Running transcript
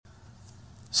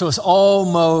So it's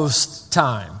almost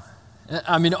time.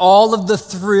 I mean, all of the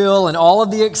thrill and all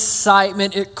of the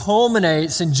excitement, it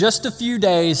culminates in just a few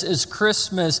days as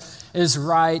Christmas is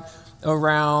right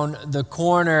around the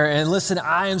corner. And listen,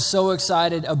 I am so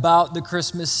excited about the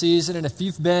Christmas season. And if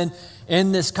you've been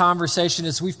in this conversation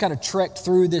as we've kind of trekked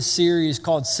through this series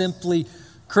called Simply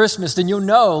Christmas, then you'll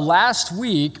know last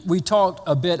week we talked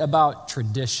a bit about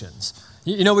traditions.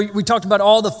 You know, we talked about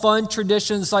all the fun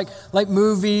traditions like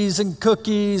movies and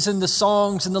cookies and the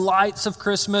songs and the lights of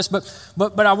Christmas. But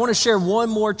I want to share one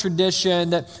more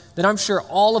tradition that I'm sure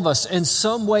all of us in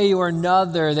some way or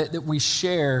another that we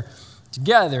share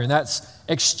together. And that's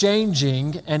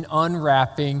exchanging and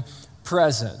unwrapping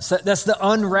presents. That's the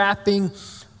unwrapping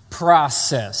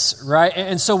process, right?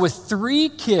 And so with 3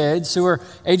 kids who are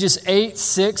ages 8,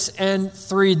 6, and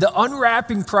 3, the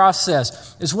unwrapping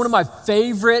process is one of my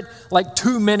favorite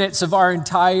 2 minutes of our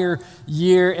entire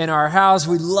year in our house.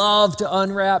 We love to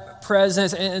unwrap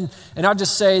presents, and I'll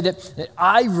just say that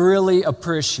I really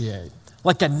appreciate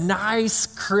a nice,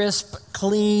 crisp,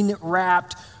 clean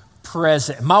wrapped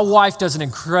present. My wife does an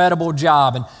incredible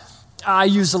job, and I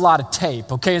use a lot of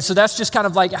tape, okay? And so that's just kind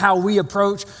of how we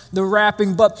approach the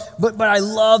wrapping, but I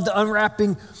love the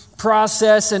unwrapping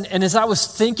process. And as I was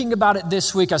thinking about it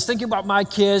this week, I was thinking about my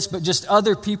kids, but just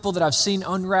other people that I've seen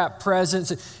unwrap presents.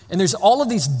 And there's all of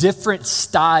these different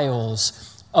styles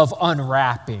of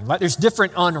unwrapping. There's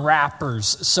different unwrappers,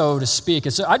 so to speak.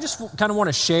 And so I just kind of want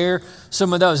to share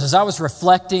some of those. As I was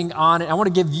reflecting on it, I want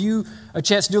to give you a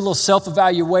chance to do a little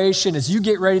self-evaluation as you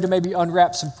get ready to maybe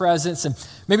unwrap some presents, and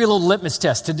maybe a little litmus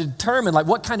test to determine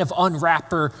what kind of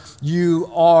unwrapper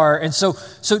you are. And so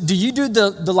do you do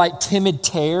the timid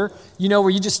tear, where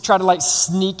you just try to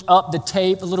sneak up the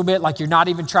tape a little bit, you're not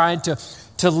even trying to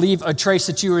leave a trace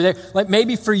that you were there?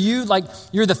 Maybe for you,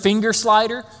 you're the finger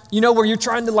slider, where you're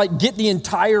trying to get the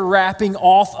entire wrapping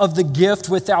off of the gift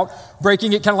without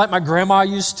breaking it, kind of like my grandma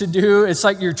used to do. It's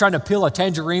like you're trying to peel a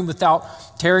tangerine without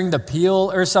tearing the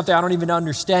peel or something. I don't even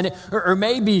understand it. Or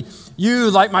maybe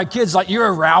you, like my kids, you're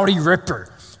a rowdy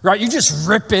ripper, right? You just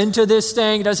rip into this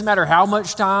thing. It doesn't matter how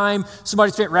much time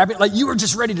somebody spent wrapping it. You were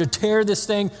just ready to tear this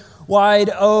thing wide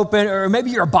open. Or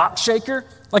maybe you're a box shaker.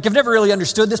 I've never really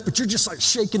understood this, but you're just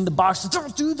shaking the box.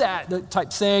 Don't do that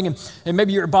type thing. And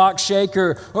maybe you're a box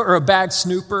shaker or a bag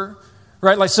snooper,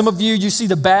 right? Some of you see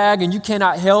the bag and you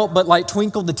cannot help but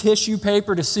twinkle the tissue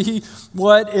paper to see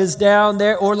what is down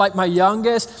there. Or my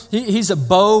youngest, he's a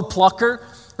bow plucker,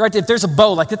 right? If there's a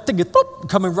bow, that thing is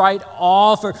coming right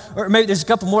off. Or maybe there's a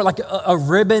couple more, a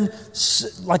ribbon,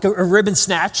 a ribbon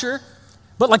snatcher.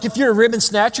 But if you're a ribbon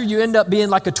snatcher, you end up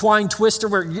being a twine twister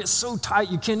where it gets so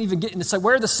tight you can't even get in. It's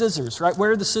where are the scissors, right?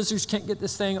 Where are the scissors? Can't get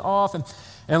this thing off.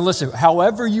 And listen,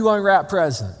 however you unwrap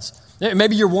presents,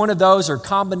 maybe you're one of those or a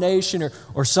combination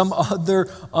or some other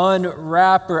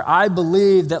unwrapper. I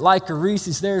believe that like a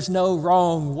Reese's, there's no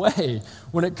wrong way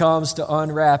when it comes to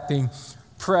unwrapping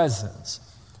presents.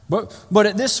 But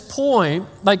at this point,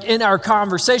 in our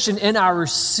conversation, in our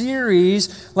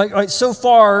series, so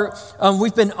far,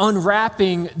 we've been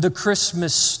unwrapping the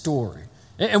Christmas story.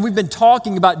 And we've been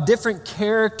talking about different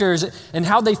characters and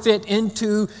how they fit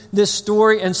into this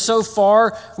story. And so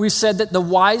far, we've said that the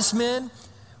wise men,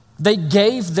 they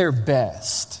gave their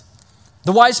best.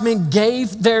 The wise men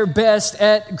gave their best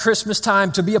at Christmas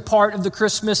time to be a part of the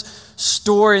Christmas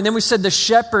story. And then we said the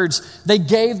shepherds, they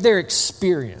gave their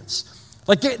experience.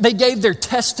 They gave their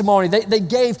testimony. They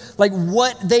gave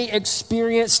what they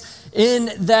experienced in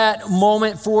that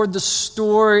moment for the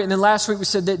story. And then last week we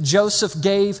said that Joseph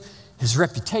gave his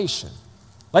reputation.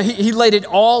 He laid it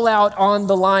all out on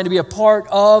the line to be a part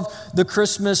of the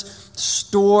Christmas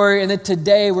story. And then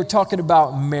today we're talking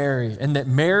about Mary, and that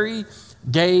Mary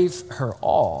gave her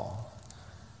all.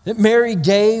 That Mary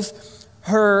gave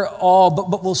her all,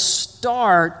 but we'll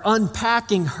start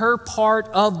unpacking her part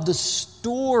of the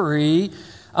story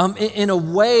in a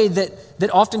way that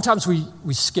oftentimes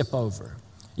we skip over.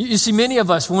 You see, many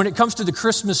of us, when it comes to the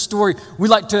Christmas story, we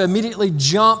like to immediately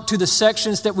jump to the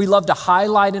sections that we love to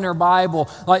highlight in our Bible,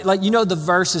 the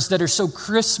verses that are so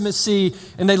Christmassy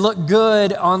and they look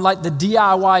good on the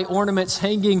DIY ornaments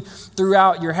hanging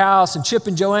throughout your house. And Chip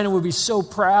and Joanna would be so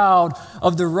proud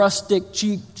of the rustic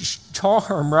cheek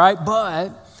charm, right?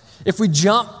 But if we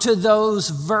jump to those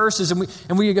verses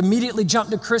and we immediately jump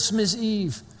to Christmas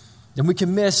Eve, then we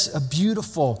can miss a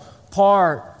beautiful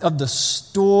part of the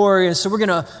story. And so we're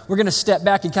gonna step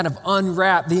back and kind of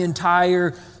unwrap the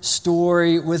entire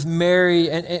story with Mary,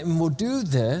 and we'll do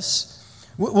this.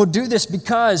 We'll do this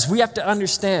because we have to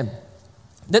understand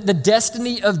that the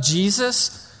destiny of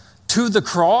Jesus to the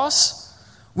cross,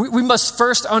 we must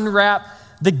first unwrap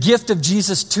the gift of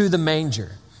Jesus to the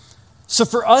manger. So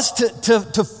for us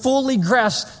to fully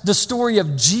grasp the story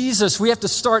of Jesus, we have to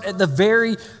start at the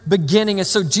very beginning. And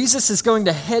so Jesus is going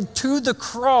to head to the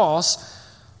cross,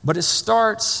 but it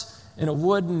starts in a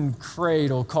wooden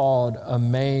cradle called a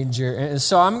manger. And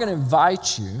so I'm going to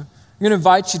invite you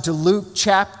to Luke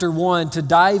chapter 1 to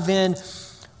dive in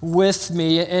with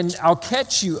me, and I'll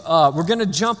catch you up. We're going to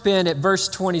jump in at verse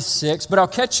 26, but I'll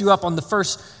catch you up on the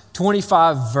first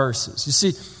 25 verses. You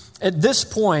see, at this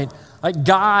point, like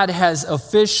God has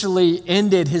officially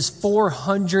ended his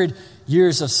 400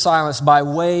 years of silence by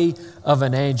way of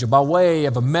an angel, by way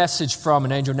of a message from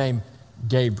an angel named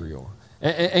Gabriel.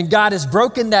 And God has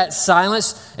broken that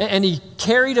silence, and he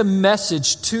carried a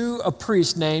message to a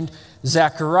priest named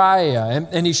Zechariah.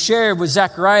 And he shared with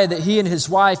Zechariah that he and his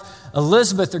wife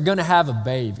Elizabeth are going to have a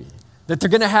baby, that they're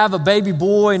going to have a baby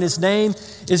boy, and his name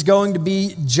is going to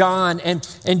be John. And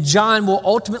John will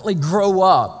ultimately grow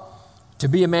up to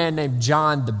be a man named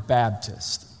John the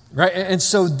Baptist, right? And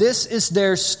so this is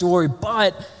their story.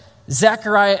 But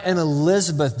Zechariah and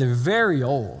Elizabeth, they're very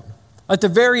old. Like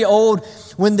they're very old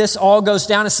when this all goes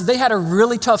down. And so they had a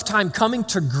really tough time coming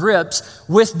to grips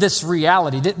with this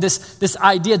reality, this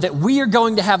idea that we are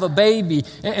going to have a baby.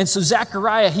 And so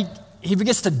Zechariah, he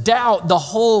begins to doubt the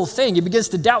whole thing. He begins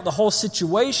to doubt the whole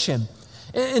situation.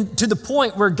 And to the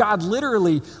point where God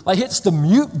literally like hits the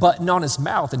mute button on his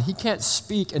mouth, and he can't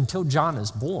speak until John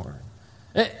is born.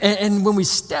 And when we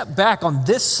step back on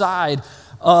this side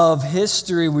of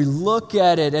history, we look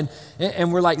at it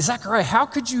and we're like, Zechariah, how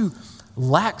could you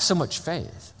lack so much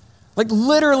faith? Like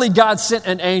literally God sent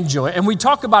an angel. And we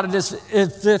talk about it as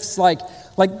if it's like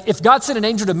if God sent an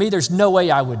angel to me, there's no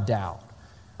way I would doubt.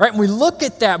 Right? And we look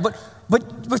at that, but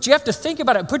you have to think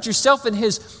about it. Put yourself in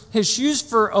his shoes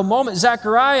for a moment.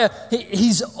 Zechariah,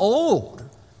 he's old,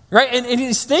 right? And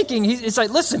he's thinking, it's like,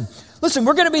 listen,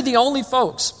 we're going to be the only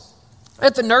folks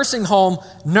at the nursing home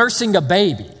nursing a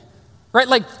baby, right?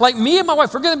 Like me and my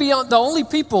wife, we're going to be the only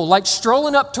people like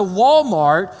strolling up to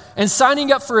Walmart and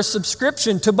signing up for a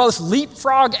subscription to both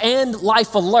Leapfrog and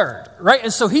Life Alert, right?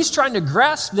 And so he's trying to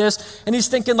grasp this, and he's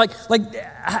thinking like,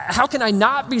 how can I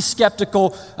not be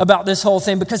skeptical about this whole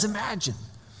thing? Because imagine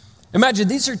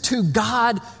these are two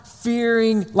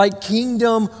God-fearing, like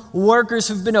kingdom workers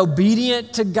who've been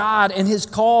obedient to God and his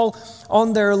call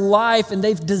on their life, and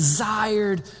they've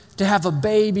desired to have a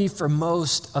baby for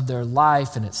most of their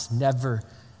life, and it's never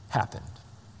happened.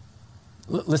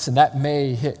 Listen, that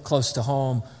may hit close to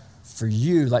home for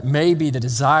you. Like maybe the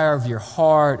desire of your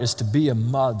heart is to be a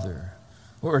mother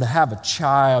or to have a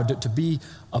child, to be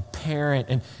a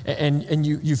parent, and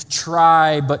you've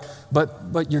tried,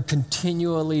 but you're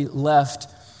continually left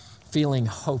feeling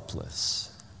hopeless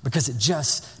because it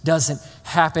just doesn't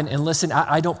happen. And listen,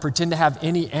 I don't pretend to have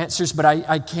any answers, but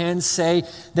I can say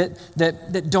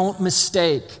that don't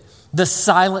mistake the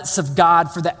silence of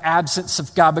God for the absence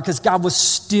of God, because God was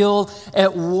still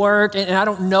at work. And I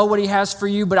don't know what he has for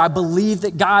you, but I believe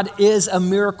that God is a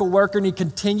miracle worker, and he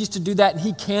continues to do that, and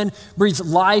he can breathe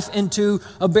life into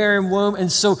a barren womb. And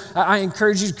so I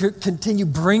encourage you to continue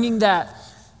bringing that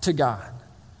to God.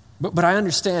 But I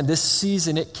understand this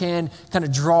season, it can kind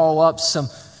of draw up some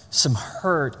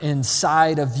hurt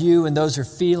inside of you, and those are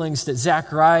feelings that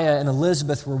Zechariah and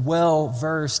Elizabeth were well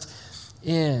versed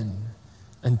in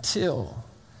until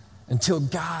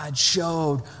God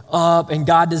showed up and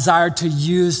God desired to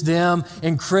use them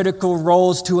in critical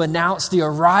roles to announce the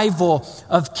arrival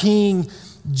of King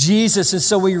Jesus. And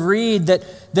so we read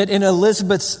that in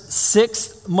Elizabeth's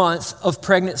 6th month of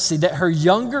pregnancy, that her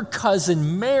younger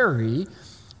cousin Mary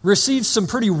received some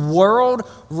pretty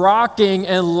world-rocking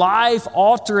and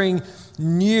life-altering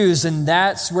news. And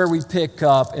that's where we pick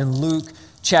up in Luke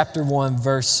chapter 1,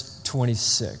 verse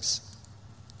 26.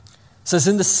 It says,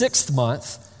 in the 6th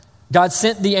month, God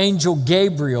sent the angel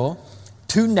Gabriel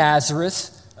to Nazareth,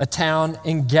 a town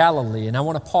in Galilee. And I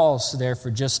want to pause there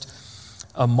for just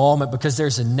a moment because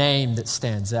there's a name that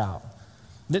stands out.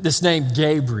 This name,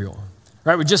 Gabriel.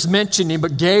 Right, we just mentioned him,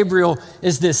 but Gabriel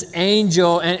is this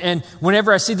angel, and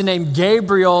whenever I see the name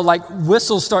Gabriel, like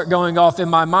whistles start going off in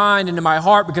my mind and in my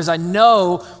heart, because I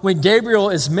know when Gabriel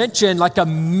is mentioned, like a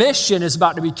mission is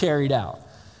about to be carried out.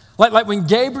 Like when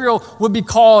Gabriel would be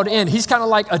called in, he's kind of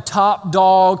like a top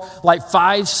dog, like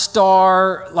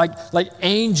 5-star, like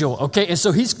angel, okay? And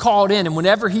so he's called in, and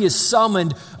whenever he is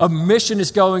summoned, a mission is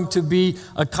going to be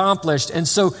accomplished. And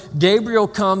so Gabriel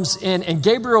comes in, and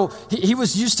Gabriel, he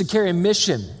was used to carrying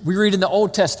mission. We read in the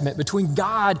Old Testament between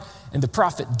God and the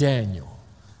prophet Daniel.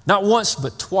 Not once,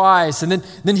 but twice. And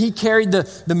then he carried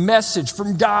the message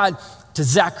from God to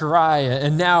Zechariah,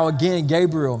 and now again,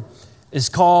 Gabriel is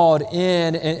called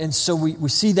in, and so we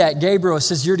see that Gabriel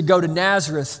says, you're to go to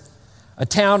Nazareth, a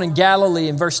town in Galilee,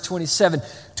 in verse 27,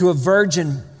 to a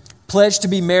virgin pledged to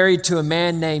be married to a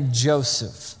man named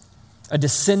Joseph, a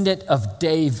descendant of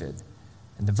David.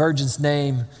 And the virgin's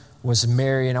name was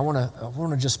Mary. And I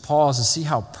want to just pause and see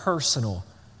how personal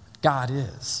God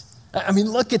is. I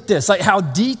mean, look at this, like how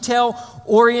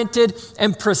detail-oriented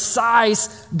and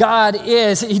precise God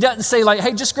is. He doesn't say like,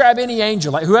 hey, just grab any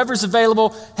angel, like whoever's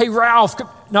available. Hey, Ralph, come.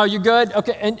 No, you're good?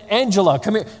 Okay, and Angela,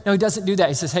 come here. No, he doesn't do that.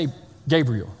 He says, hey,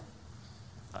 Gabriel,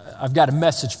 I've got a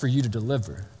message for you to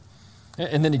deliver.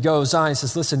 And then he goes on, he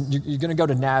says, listen, you're going to go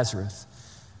to Nazareth.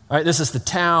 All right, this is the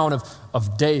town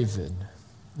of David.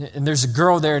 And there's a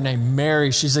girl there named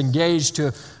Mary. She's engaged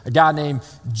to a guy named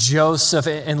Joseph.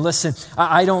 And listen,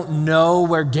 I don't know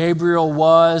where Gabriel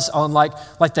was on like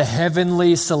the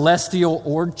heavenly celestial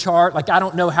org chart. Like I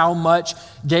don't know how much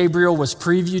Gabriel was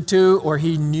preview to or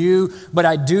he knew. But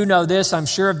I do know this, I'm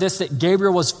sure of this, that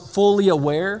Gabriel was fully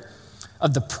aware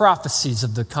of the prophecies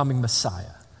of the coming Messiah.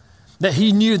 That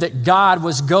he knew that God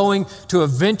was going to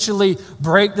eventually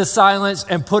break the silence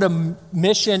and put a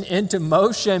mission into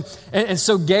motion. And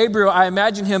so Gabriel, I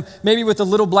imagine him maybe with a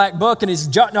little black book and he's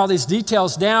jotting all these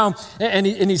details down and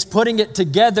he's putting it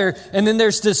together. And then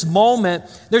there's this moment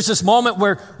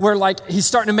where like he's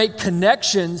starting to make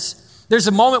connections. There's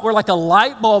a moment where like a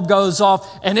light bulb goes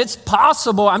off and it's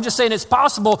possible, I'm just saying it's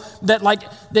possible that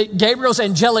Gabriel's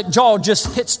angelic jaw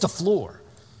just hits the floor.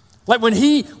 Like when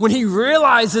he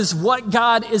realizes what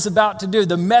God is about to do,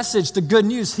 the message, the good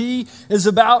news he is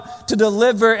about to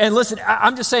deliver. And listen,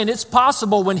 I'm just saying it's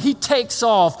possible when he takes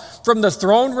off from the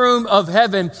throne room of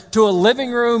heaven to a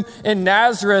living room in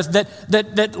Nazareth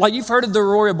that like you've heard of the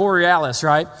Aurora Borealis,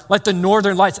 right? Like the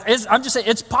northern lights. I'm just saying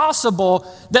it's possible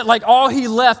that like all he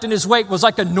left in his wake was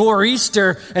like a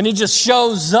nor'easter and he just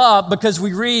shows up because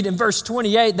we read in verse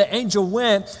 28, the angel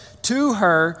went to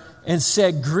her and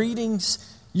said, greetings,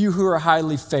 you who are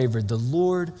highly favored, the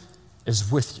Lord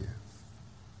is with you.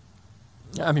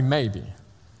 I mean, maybe.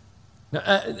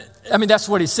 I mean, that's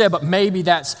what he said, but maybe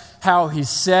that's how he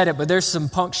said it. But there's some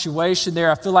punctuation there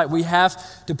I feel like we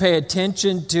have to pay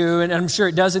attention to, and I'm sure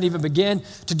it doesn't even begin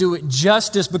to do it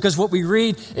justice because what we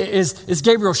read is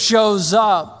Gabriel shows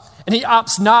up, and he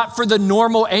opts not for the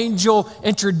normal angel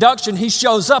introduction. He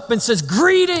shows up and says,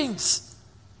 greetings,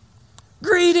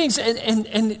 greetings.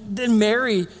 And then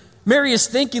Mary is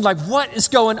thinking like, what is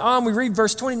going on? We read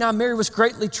verse 29, Mary was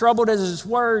greatly troubled at his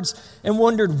words and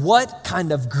wondered what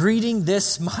kind of greeting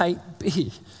this might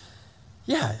be.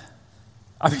 Yeah,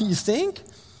 I mean, you think?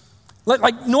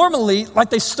 Like normally,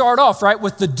 like they start off, right,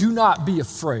 with the do not be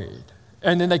afraid.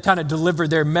 And then they kind of deliver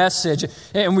their message.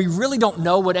 And we really don't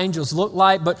know what angels look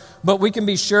like, but we can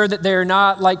be sure that they're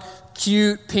not like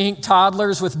cute pink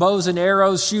toddlers with bows and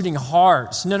arrows shooting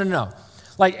hearts. No.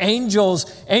 Like angels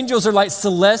are like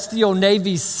celestial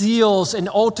Navy SEALs and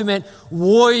ultimate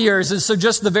warriors. And so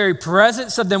just the very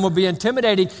presence of them will be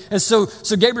intimidating. And so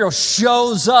Gabriel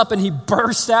shows up and he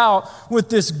bursts out with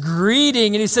this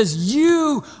greeting and he says,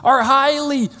 you are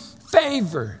highly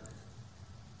favored.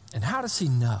 And how does he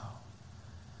know?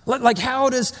 Like how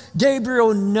does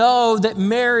Gabriel know that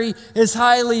Mary is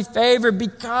highly favored?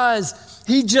 Because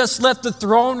he just left the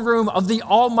throne room of the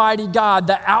Almighty God,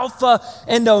 the Alpha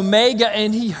and Omega,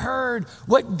 and he heard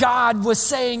what God was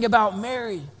saying about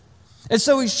Mary. And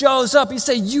so he shows up. He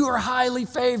said, you are highly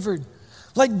favored.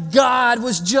 Like God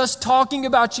was just talking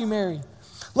about you, Mary.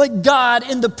 Like God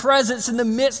in the presence, in the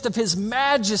midst of his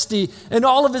majesty and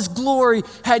all of his glory,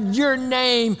 had your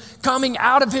name coming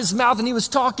out of his mouth, and he was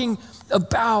talking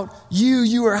about you.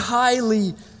 You are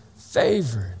highly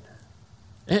favored.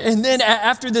 And then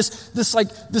after this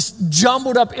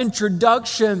jumbled up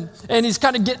introduction, and he's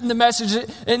kind of getting the message,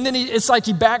 and then it's like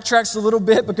he backtracks a little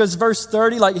bit because verse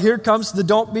 30, like here comes the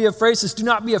don't be afraid. It says, do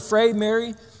not be afraid,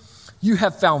 Mary. You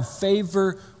have found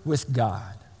favor with God.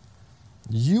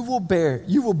 You will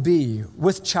be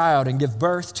with child and give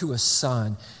birth to a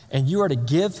son, and you are to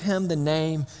give him the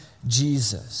name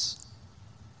Jesus.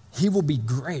 He will be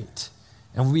great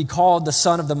and will be called the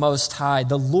Son of the Most High.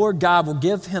 The Lord God will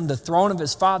give him the throne of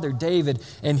his father David,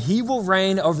 and he will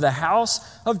reign over the house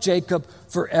of Jacob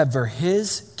forever.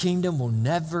 His kingdom will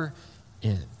never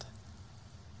end.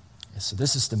 And so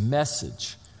this is the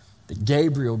message that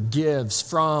Gabriel gives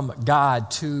from God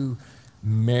to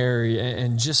Mary.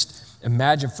 And just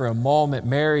imagine for a moment,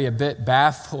 Mary a bit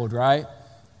baffled, right?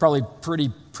 Probably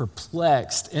pretty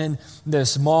perplexed in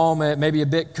this moment, maybe a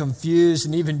bit confused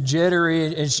and even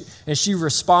jittery. And she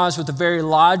responds with a very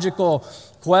logical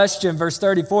question. Verse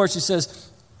 34, she says,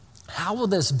 how will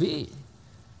this be?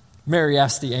 Mary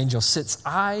asked the angel, since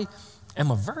I am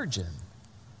a virgin.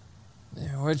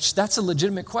 Which that's a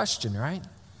legitimate question, right?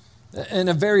 And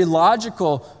a very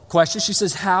logical question. She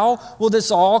says, how will this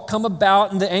all come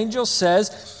about? And the angel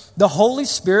says, the Holy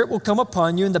Spirit will come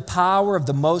upon you and the power of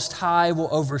the Most High will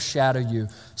overshadow you.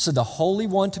 So the Holy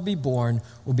One to be born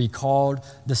will be called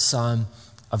the Son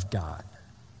of God.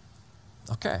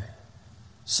 Okay.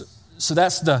 So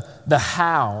that's the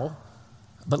how.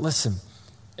 But listen,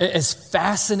 as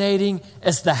fascinating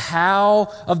as the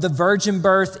how of the virgin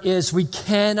birth is, we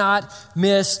cannot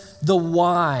miss the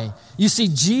why. You see,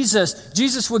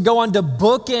 Jesus would go on to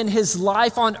bookend his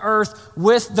life on earth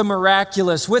with the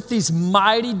miraculous, with these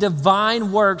mighty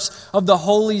divine works of the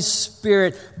Holy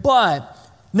Spirit. But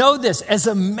know this, as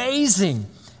amazing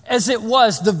as it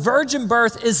was, the virgin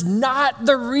birth is not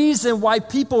the reason why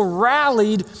people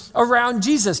rallied around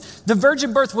Jesus. The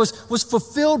virgin birth was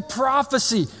fulfilled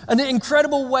prophecy, an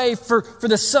incredible way for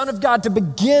the Son of God to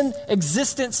begin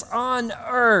existence on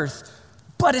earth.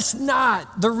 But it's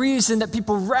not the reason that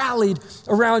people rallied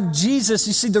around Jesus.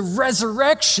 You see, the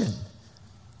resurrection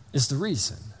is the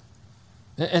reason.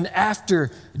 And after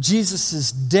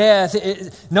Jesus'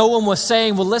 death, no one was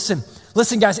saying, well, listen,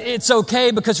 guys, it's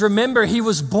okay because remember, he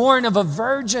was born of a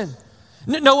virgin.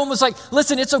 No one was like,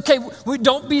 listen, it's okay.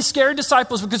 Don't be scared,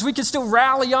 disciples, because we can still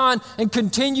rally on and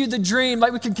continue the dream.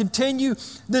 Like we can continue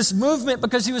this movement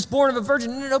because he was born of a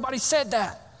virgin. No, nobody said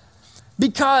that.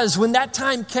 Because when that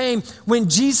time came, when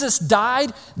Jesus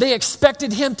died, they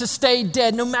expected him to stay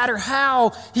dead no matter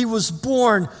how he was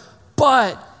born.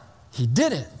 But he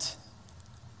didn't.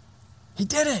 He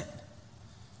didn't.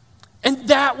 And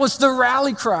that was the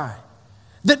rally cry.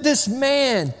 That this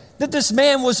man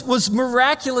was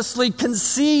miraculously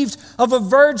conceived of a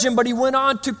virgin, but he went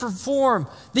on to perform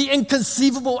the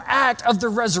inconceivable act of the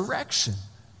resurrection.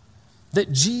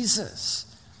 That Jesus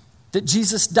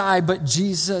died, but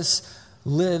Jesus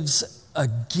lives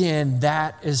again.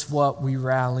 That is what we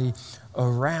rally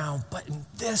around. But in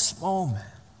this moment,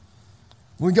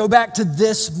 when we go back to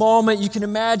this moment, you can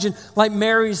imagine like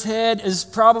Mary's head is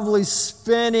probably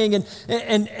spinning and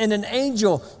an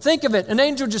angel, think of it, an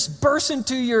angel just bursts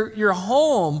into your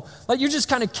home. Like you're just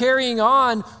kind of carrying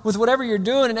on with whatever you're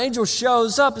doing. An angel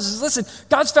shows up and says, listen,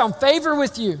 God's found favor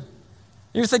with you.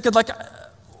 You're thinking like,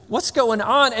 what's going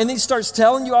on? And he starts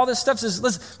telling you all this stuff. Says,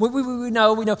 listen, we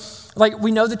know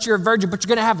that you're a virgin, but you're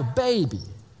going to have a baby.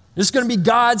 It's going to be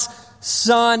God's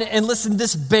son. And listen,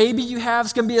 this baby you have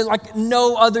is going to be like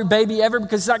no other baby ever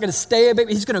because he's not going to stay a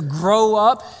baby. He's going to grow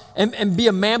up and be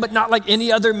a man, but not like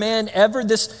any other man ever.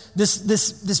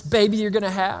 This baby you're going to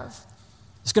have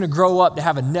is going to grow up to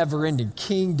have a never-ending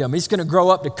kingdom. He's going to grow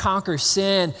up to conquer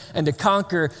sin and to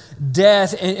conquer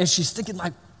death. And she's thinking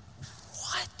like,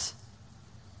 what?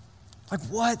 Like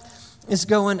what is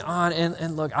going on?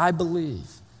 And look, I believe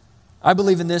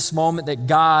in this moment that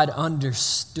God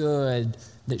understood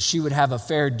that she would have a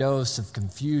fair dose of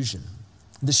confusion,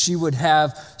 that she would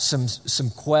have some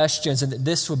questions, and that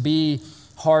this would be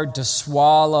hard to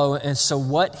swallow. And so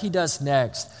what he does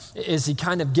next is he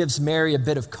kind of gives Mary a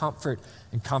bit of comfort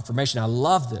and confirmation. I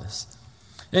love this.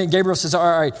 And Gabriel says,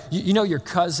 all right, you know your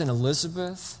cousin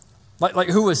Elizabeth? Like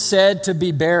who was said to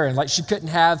be barren, like she couldn't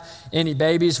have any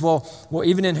babies. Well,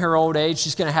 even in her old age,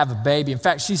 she's going to have a baby. In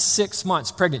fact, she's 6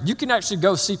 months pregnant. You can actually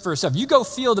go see for yourself. You go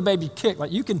feel the baby kick.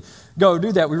 Like you can go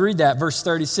do that. We read that, verse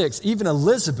 36. Even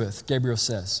Elizabeth, Gabriel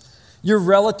says, your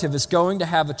relative is going to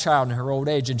have a child in her old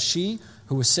age. And she,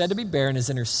 who was said to be barren, is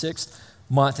in her 6th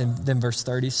month. And then verse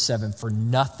 37, for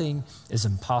nothing is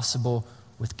impossible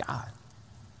with God.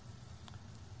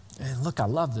 And look, I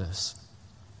love this.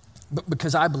 But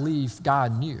because I believe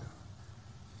God knew.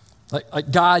 Like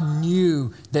God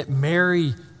knew that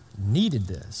Mary needed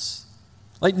this.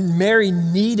 Like Mary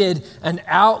needed an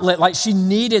outlet. Like she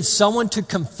needed someone to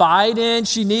confide in.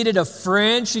 She needed a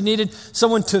friend. She needed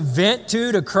someone to vent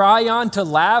to cry on, to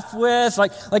laugh with.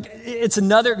 Like it's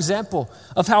another example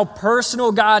of how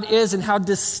personal God is and how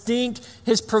distinct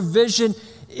his provision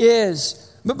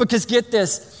is. But because get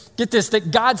this, that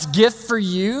God's gift for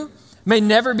you may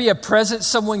never be a present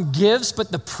someone gives,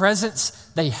 but the presence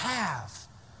they have.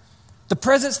 The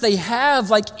presence they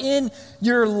have like in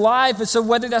your life. And so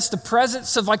whether that's the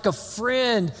presence of like a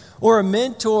friend or a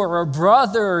mentor or a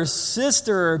brother or a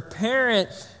sister or a parent,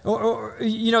 or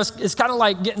it's kind of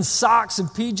like getting socks and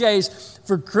PJs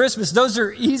for Christmas. Those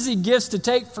are easy gifts to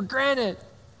take for granted,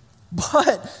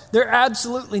 but they're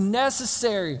absolutely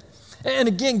necessary. And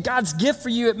again, God's gift for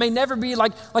you, it may never be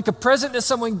like a present that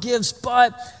someone gives,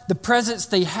 but the presence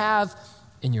they have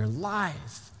in your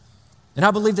life. And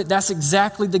I believe that that's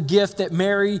exactly the gift that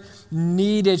Mary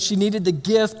needed. She needed the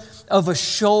gift of a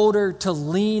shoulder to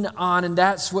lean on, and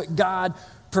that's what God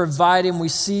provided. And we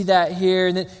see that here.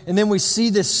 And then we see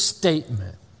this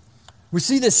statement We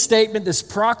see this statement, this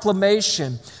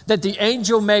proclamation that the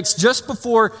angel makes just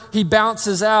before he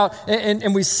bounces out.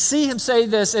 And we see him say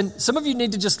this, and some of you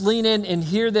need to just lean in and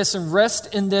hear this and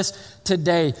rest in this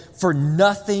today. For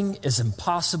nothing is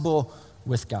impossible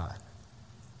with God.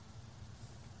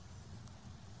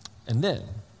 And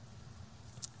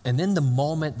then the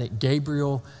moment that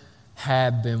Gabriel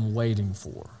had been waiting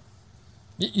for.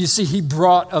 You see, he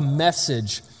brought a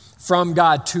message from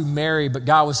God to Mary, but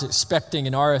God was expecting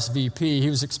an RSVP.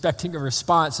 He was expecting a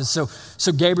response. And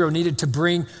so Gabriel needed to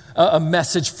bring a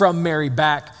message from Mary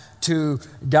back to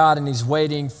God, and he's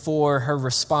waiting for her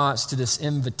response to this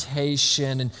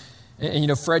invitation.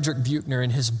 And Frederick Buechner,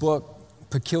 in his book,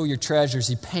 Peculiar Treasures,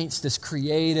 he paints this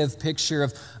creative picture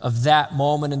of that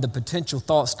moment and the potential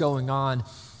thoughts going on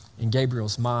in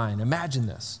Gabriel's mind. Imagine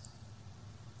this.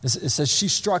 It says, she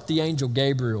struck the angel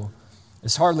Gabriel.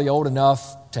 Is hardly old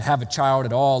enough to have a child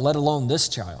at all, let alone this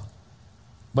child.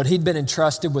 But he'd been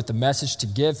entrusted with the message to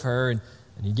give her, and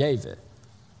he gave it.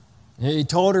 And he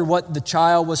told her what the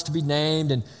child was to be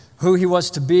named and who he was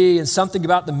to be, and something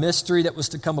about the mystery that was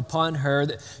to come upon her.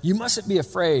 That you mustn't be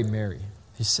afraid, Mary,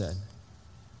 he said.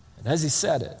 And as he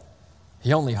said it,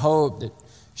 he only hoped that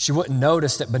she wouldn't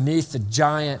notice that beneath the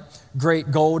giant, great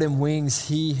golden wings,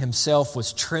 he himself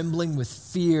was trembling with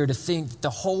fear to think that the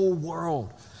whole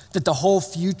world, that the whole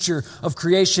future of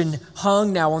creation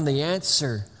hung now on the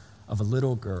answer of a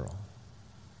little girl.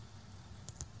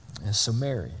 And so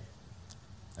Mary,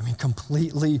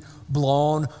 completely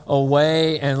blown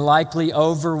away and likely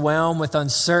overwhelmed with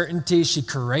uncertainty, she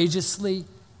courageously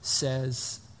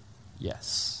says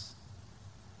yes.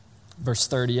 Verse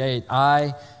 38,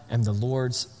 I am the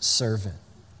Lord's servant.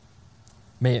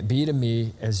 May it be to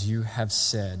me as you have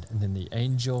said. And then the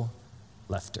angel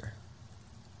left her.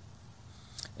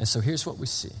 And so here's what we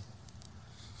see.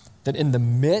 That in the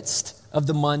midst of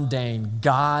the mundane,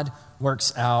 God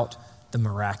works out the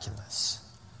miraculous.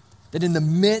 That in the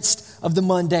midst of the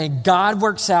mundane, God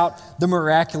works out the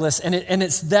miraculous. And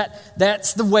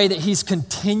that's the way that he's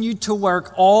continued to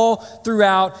work all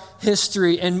throughout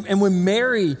history. And when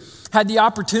Mary had the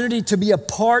opportunity to be a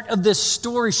part of this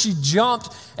story, she jumped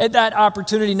at that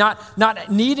opportunity,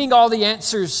 not needing all the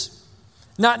answers,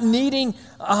 not needing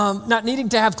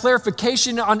to have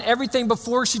clarification on everything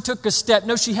before she took a step.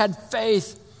 No, she had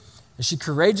faith. And she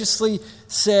courageously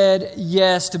said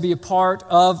yes to be a part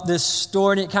of this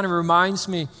story. And it kind of reminds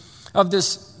me of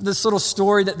this little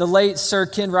story that the late Sir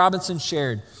Ken Robinson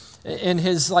shared in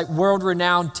his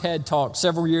world-renowned TED Talk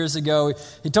several years ago.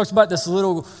 He talks about this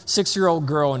little 6-year-old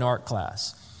girl in art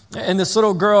class. And this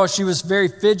little girl, she was very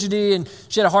fidgety and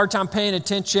she had a hard time paying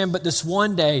attention. But this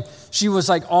one day, she was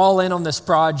all in on this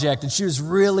project and she was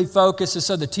really focused. And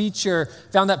so the teacher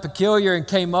found that peculiar and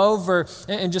came over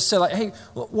and just said, hey,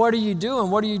 what are you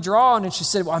doing? What are you drawing? And she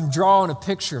said, well, I'm drawing a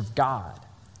picture of God.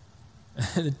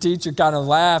 And the teacher kind of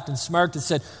laughed and smirked and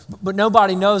said, but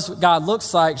nobody knows what God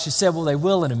looks like. She said, well, they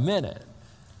will in a minute.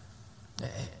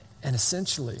 And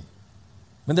essentially,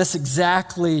 and that's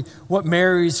exactly what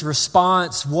Mary's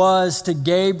response was to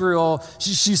Gabriel.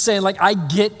 She's saying, I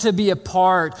get to be a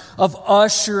part of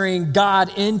ushering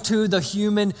God into the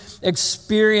human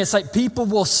experience. People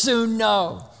will soon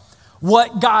know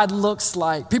what God looks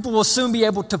like. People will soon be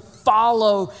able to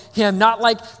follow him,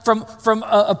 not from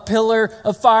a pillar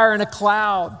of fire and a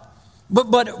cloud,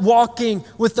 but walking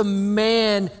with a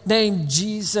man named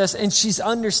Jesus. And she's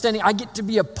understanding, I get to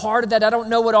be a part of that. I don't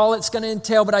know what all it's going to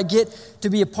entail, but I get to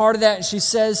be a part of that. And she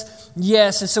says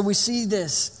yes. And so we see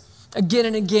this again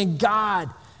and again, God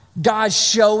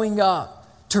showing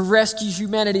up to rescue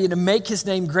humanity and to make his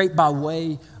name great by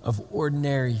way of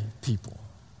ordinary people,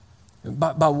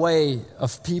 by way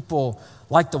of people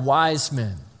like the wise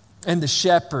men and the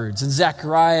shepherds and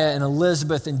Zechariah and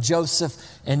Elizabeth and Joseph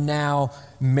and now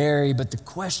Mary. But the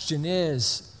question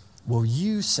is, will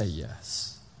you say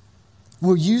yes?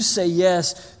 Will you say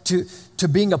yes to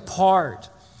being a part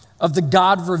of the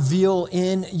God reveal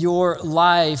in your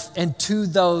life and to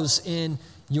those in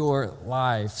your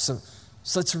life? So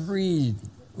let's read.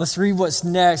 Let's read what's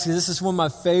next. This is one of my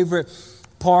favorite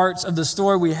parts of the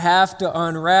story we have to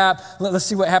unwrap. Let's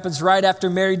see what happens right after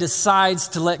Mary decides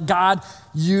to let God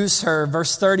use her.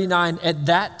 Verse 39, at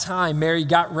that time, Mary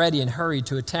got ready and hurried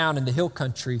to a town in the hill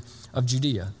country of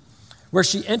Judea, where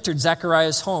she entered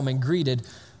Zechariah's home and greeted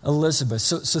Elizabeth.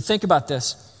 So think about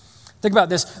this. Think about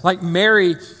this.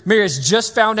 Mary has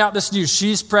just found out this news.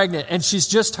 She's pregnant and she's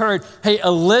just heard, hey,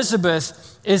 Elizabeth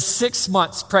is 6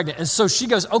 months pregnant. And so she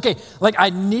goes, okay, I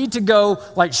need to go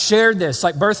share this,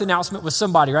 birth announcement with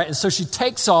somebody, right? And so she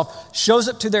takes off, shows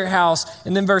up to their house.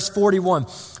 And then verse 41,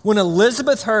 when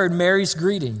Elizabeth heard Mary's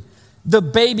greeting, the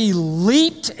baby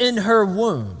leaped in her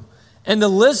womb, and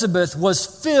Elizabeth was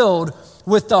filled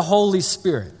with the Holy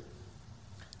Spirit.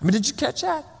 I mean, did you catch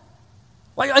that?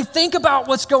 Like think about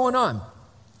what's going on.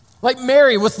 Like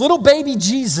Mary with little baby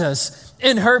Jesus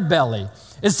in her belly.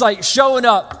 It's like showing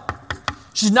up.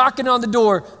 She's knocking on the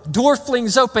door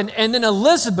flings open, and then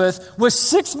Elizabeth with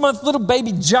 6-month little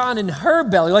baby John in her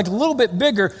belly, like a little bit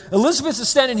bigger. Elizabeth is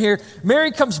standing here.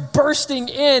 Mary comes bursting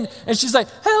in, and she's like,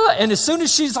 hello. And as soon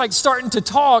as she's like starting to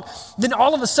talk, then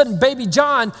all of a sudden baby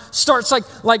John starts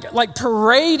like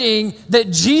parading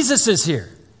that Jesus is here.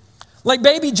 Like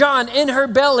baby John in her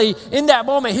belly, in that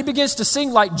moment, he begins to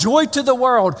sing like joy to the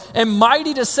world and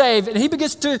mighty to save. And he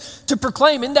begins to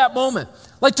proclaim in that moment,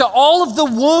 like to all of the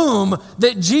womb,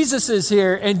 that Jesus is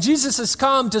here and Jesus has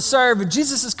come to serve and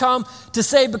Jesus has come to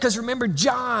save. Because remember,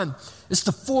 John is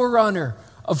the forerunner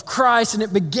of Christ, and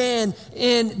it began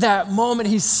in that moment.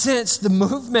 He sensed the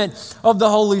movement of the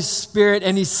Holy Spirit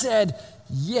and he said,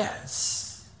 yes.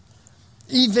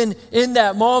 Even in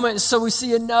that moment. So we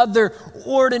see another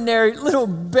ordinary little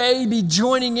baby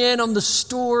joining in on the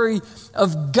story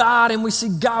of God, and we see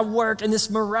God work in this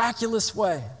miraculous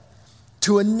way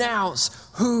to announce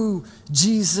who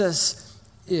Jesus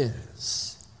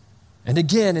is. And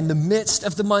again, in the midst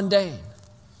of the mundane,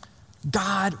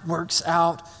 God works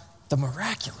out the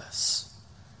miraculous.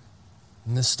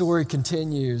 And the story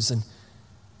continues, and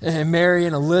Mary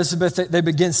and Elizabeth, they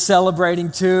begin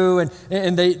celebrating too,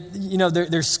 and they,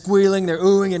 they're squealing, they're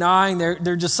oohing and eyeing,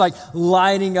 they're just like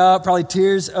lighting up, probably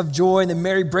tears of joy. And then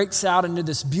Mary breaks out into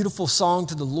this beautiful song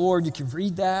to the Lord. You can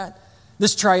read that.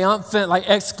 This triumphant like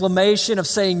exclamation of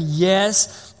saying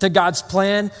yes to God's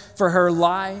plan for her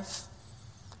life.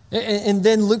 And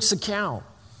then Luke's account,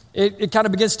 it kind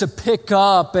of begins to pick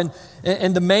up, and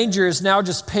the manger is now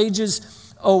just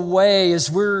pages away as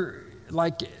we're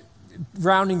like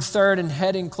rounding third and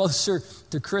heading closer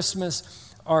to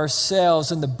Christmas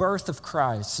ourselves, and the birth of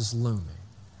Christ is looming.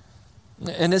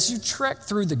 And as you trek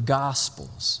through the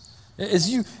Gospels,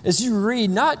 as you read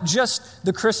not just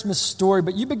the Christmas story,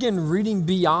 but you begin reading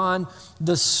beyond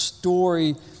the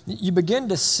story, you begin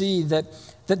to see that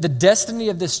the destiny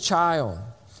of this child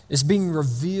is being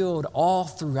revealed all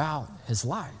throughout his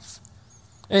life.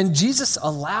 And Jesus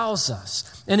allows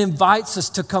us and invites us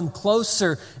to come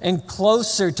closer and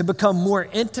closer, to become more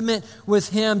intimate with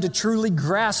him, to truly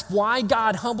grasp why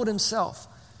God humbled himself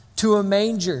to a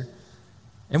manger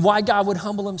and why God would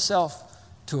humble himself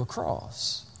to a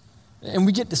cross. And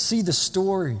we get to see the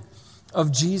story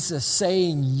of Jesus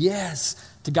saying yes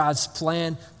to God's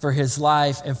plan for his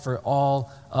life and for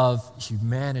all of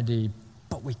humanity.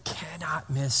 But we cannot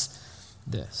miss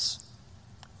this.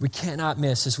 We cannot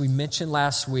miss, as we mentioned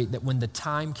last week, that when the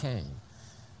time came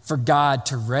for God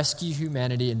to rescue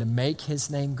humanity and to make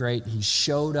his name great, he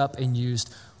showed up and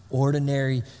used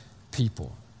ordinary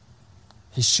people.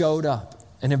 He showed up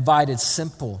and invited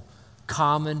simple,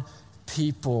 common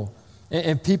people,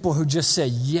 and people who just said,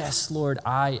 yes, Lord,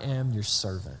 I am your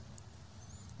servant.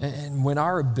 And when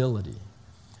our ability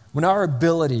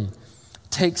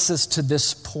takes us to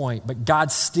this point, but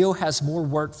God still has more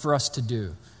work for us to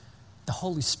do, the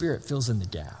Holy Spirit fills in the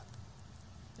gap.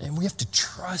 And we have to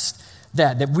trust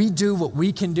that we do what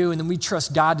we can do, and then we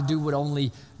trust God to do what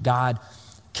only God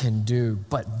can do.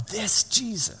 But this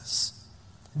Jesus,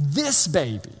 this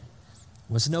baby,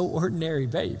 was no ordinary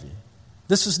baby.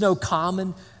 This was no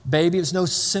common baby. It was no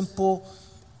simple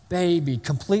baby.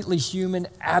 Completely human,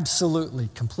 absolutely.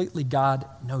 Completely God,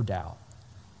 no doubt.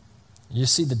 You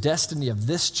see, the destiny of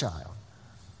this child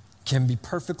can be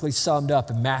perfectly summed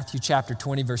up in Matthew chapter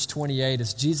 20, verse 28,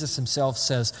 as Jesus himself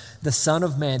says, the Son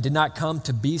of Man did not come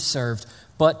to be served,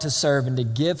 but to serve and to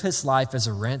give his life as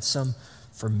a ransom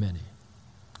for many.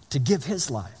 To give his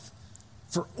life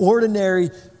for ordinary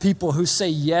people who say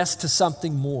yes to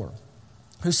something more,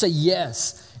 who say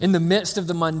yes in the midst of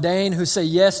the mundane, who say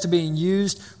yes to being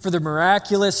used for the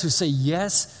miraculous, who say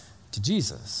yes to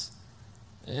Jesus.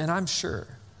 And I'm sure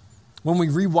when we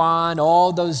rewind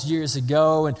all those years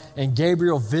ago and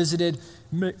Gabriel visited,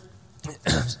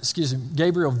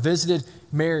 Gabriel visited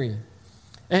Mary.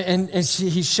 And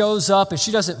he shows up and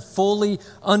she doesn't fully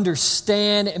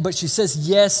understand, but she says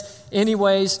yes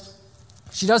anyways.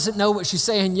 She doesn't know what she's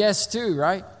saying yes to,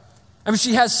 right? I mean,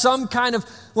 she has some kind of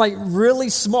like really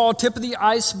small tip of the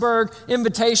iceberg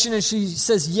invitation and she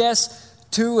says yes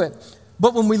to it.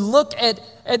 But when we look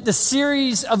at the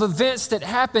series of events that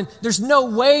happened, there's no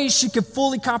way she could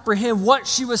fully comprehend what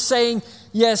she was saying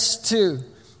yes to.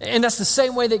 And that's the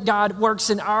same way that God works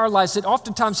in our lives, that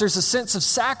oftentimes there's a sense of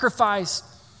sacrifice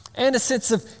and a sense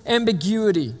of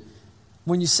ambiguity.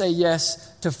 When you say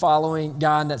yes to following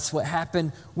God, and that's what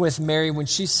happened with Mary. When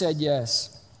she said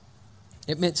yes,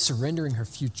 it meant surrendering her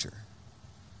future.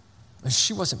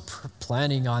 She wasn't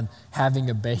planning on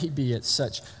having a baby at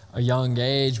such a young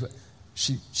age, but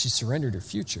she surrendered her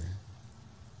future.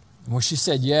 And when she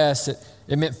said yes,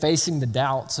 it meant facing the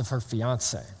doubts of her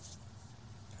fiance.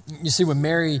 You see, when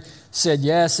Mary said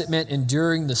yes, it meant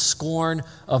enduring the scorn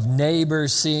of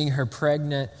neighbors seeing her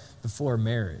pregnant before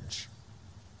marriage.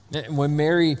 And when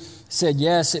Mary said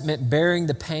yes, it meant bearing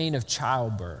the pain of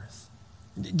childbirth.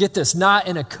 Get this, not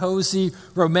in a cozy,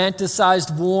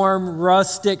 romanticized, warm,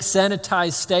 rustic,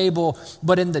 sanitized stable,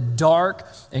 but in the dark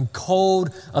and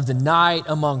cold of the night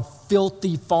among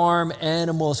filthy farm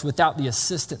animals without the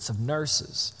assistance of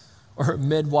nurses or a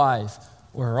midwife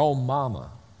or her own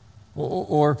mama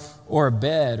or a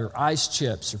bed or ice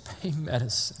chips or pain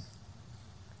medicine.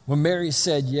 When Mary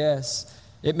said yes,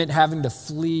 it meant having to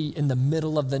flee in the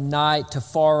middle of the night to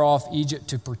far off Egypt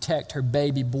to protect her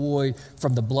baby boy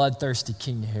from the bloodthirsty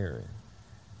King Herod.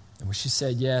 And when she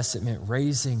said yes, it meant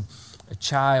raising a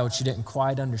child she didn't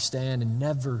quite understand and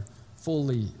never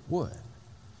fully would.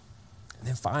 And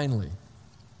then finally,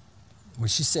 when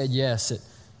she said yes, it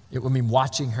would mean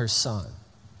watching her son,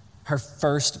 her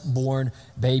firstborn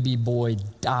baby boy,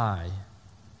 die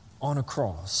on a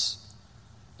cross.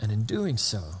 And in doing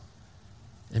so,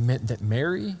 it meant that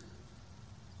Mary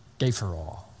gave her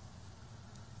all.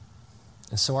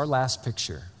 And so our last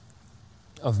picture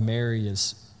of Mary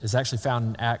is actually found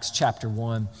in Acts chapter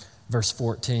 1, verse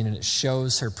 14, and it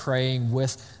shows her praying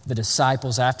with the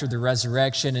disciples after the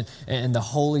resurrection, and the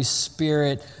Holy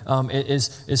Spirit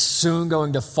is soon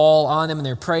going to fall on them, and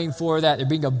they're praying for that. They're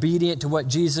being obedient to what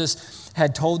Jesus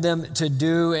had told them to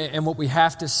do, and what we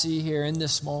have to see here in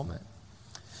this moment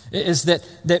is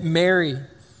that Mary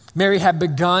had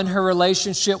begun her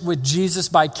relationship with Jesus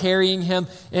by carrying him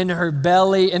in her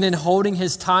belly and then holding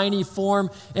his tiny form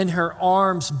in her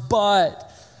arms. But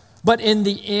in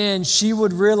the end, she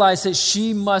would realize that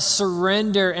she must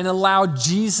surrender and allow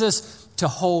Jesus to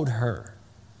hold her.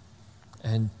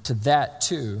 And to that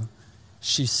too,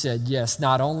 she said yes.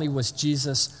 Not only was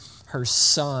Jesus her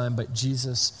son, but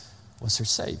Jesus was her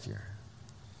Savior.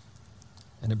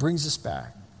 And it brings us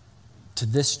back to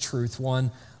this truth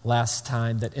one last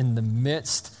time, that in the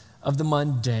midst of the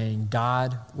mundane,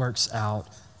 God works out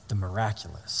the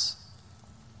miraculous.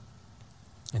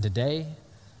 And today,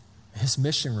 his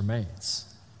mission remains.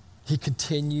 He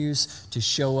continues to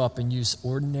show up and use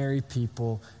ordinary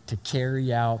people to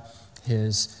carry out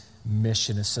his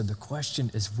mission. And so the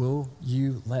question is, will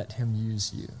you let him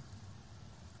use you?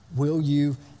 Will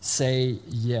you say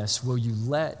yes? Will you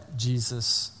let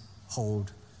Jesus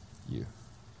hold you?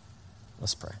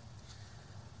 Let's pray.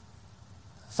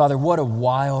 Father, what a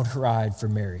wild ride for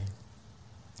Mary.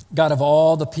 God, of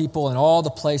all the people and all the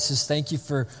places, thank you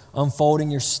for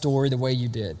unfolding your story the way you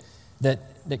did. That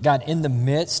God, in the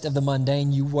midst of the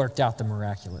mundane, you worked out the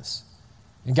miraculous.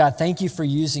 And God, thank you for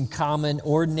using common,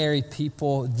 ordinary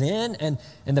people then and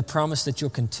the promise that you'll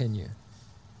continue.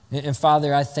 And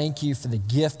Father, I thank you for the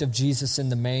gift of Jesus in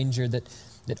the manger that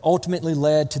ultimately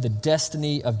led to the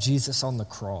destiny of Jesus on the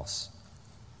cross.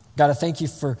 God, I thank you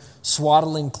for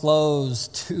swaddling clothes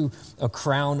to a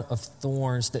crown of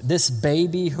thorns, that this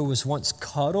baby who was once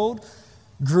cuddled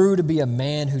grew to be a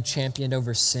man who championed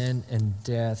over sin and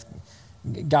death.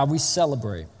 God, we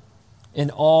celebrate in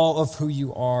all of who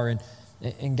you are,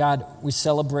 and God, we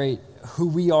celebrate who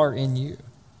we are in you.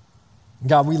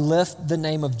 God, we lift the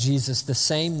name of Jesus, the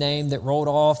same name that rolled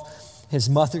off his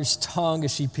mother's tongue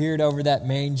as she peered over that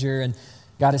manger, and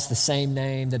God, it's the same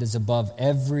name that is above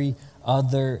every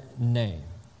other name.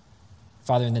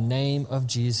 Father, in the name of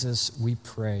Jesus, we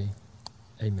pray.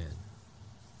 Amen.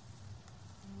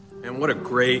 And what a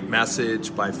great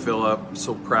message by Philip. I'm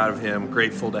so proud of him,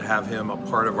 grateful to have him a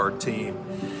part of our team.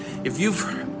 If you've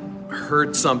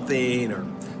heard something or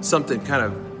something kind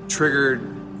of triggered,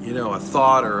 a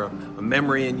thought or a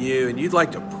memory in you, and you'd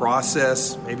like to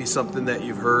process maybe something that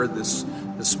you've heard this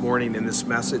morning in this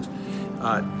message,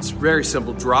 it's very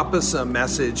simple. Drop us a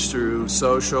message through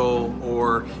social,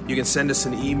 or you can send us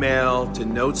an email to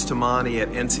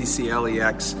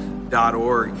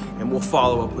notestomani@ncclex.org, and we'll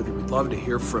follow up with you. We'd love to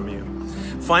hear from you.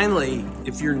 Finally,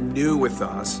 if you're new with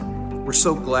us, we're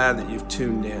so glad that you've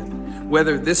tuned in.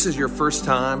 Whether this is your first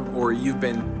time or you've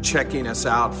been checking us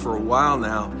out for a while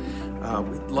now,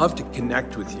 we'd love to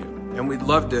connect with you, and we'd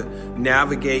love to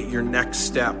navigate your next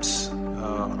steps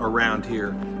around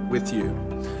here with you.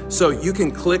 So you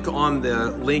can click on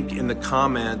the link in the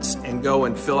comments and go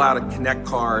and fill out a Connect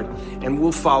card, and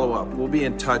we'll follow up. We'll be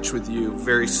in touch with you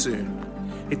very soon.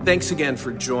 Hey, thanks again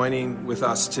for joining with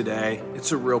us today.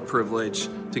 It's a real privilege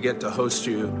to get to host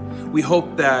you. We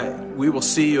hope that we will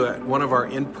see you at one of our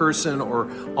in-person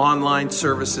or online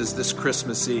services this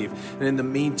Christmas Eve. And in the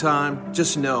meantime,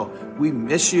 just know we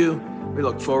miss you. We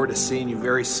look forward to seeing you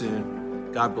very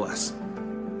soon. God bless.